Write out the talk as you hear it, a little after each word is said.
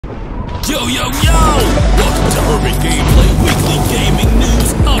Yo, yo, yo! Welcome to Urban Gameplay Weekly Gaming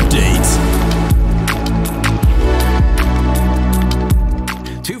News Updates.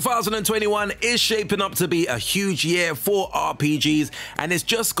 2021 is shaping up to be a huge year for RPGs, and it's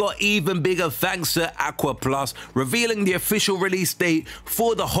just got even bigger thanks to Aqua Plus revealing the official release date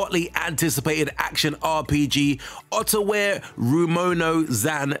for the hotly anticipated action RPG Utawarerumono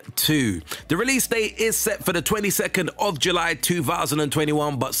ZAN 2. The release date is set for the 22nd of July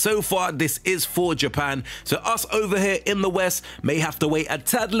 2021, but so far this is for Japan, so us over here in the West may have to wait a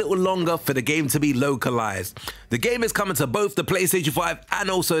tad little longer for the game to be localized. The game is coming to both the PlayStation 5 and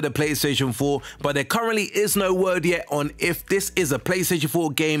also the PlayStation 4, but there currently is no word yet on if this is a PlayStation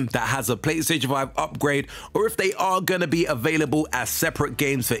 4 game that has a PlayStation 5 upgrade or if they are going to be available as separate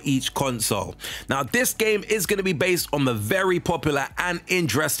games for each console. Now, this game is going to be based on the very popular and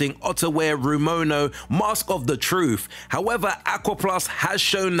interesting Utawarerumono Mask of the Truth. However, Aqua Plus has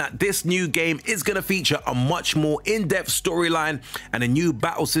shown that this new game is going to feature a much more in-depth storyline and a new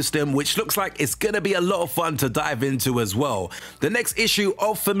battle system, which looks like it's going to be a lot of fun to dive into as well. The next issue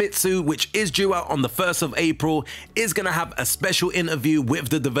of Famitsu, which is due out on the 1st of April, is going to have a special interview with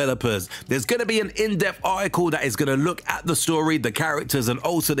the developers. There's going to be an in-depth article that is going to look at the story, the characters, and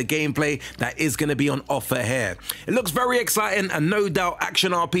also the gameplay that is going to be on offer here. It looks very exciting, and no doubt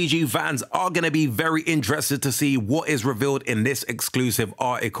action RPG fans are going to be very interested to see what is revealed in this exclusive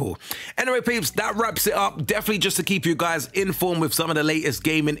article. Anyway, peeps, that wraps it up. Definitely just to keep you guys informed with some of the latest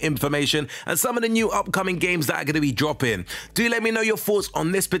gaming information and some of the new upcoming games that are going to be dropping. Do let me know your thoughts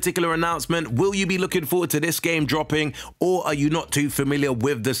on this particular announcement. Will you be looking forward to this game dropping, or are you not too familiar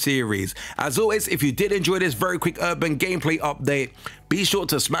with the series? As always, if you did enjoy this very quick urban gameplay update, be sure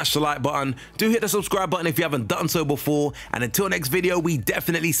to smash the like button. Do hit the subscribe button if you haven't done so before, and until next video, we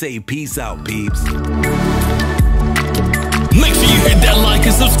definitely say peace out, peeps. Make sure you hit that like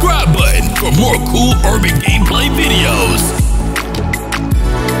and subscribe button for more cool urban gameplay videos.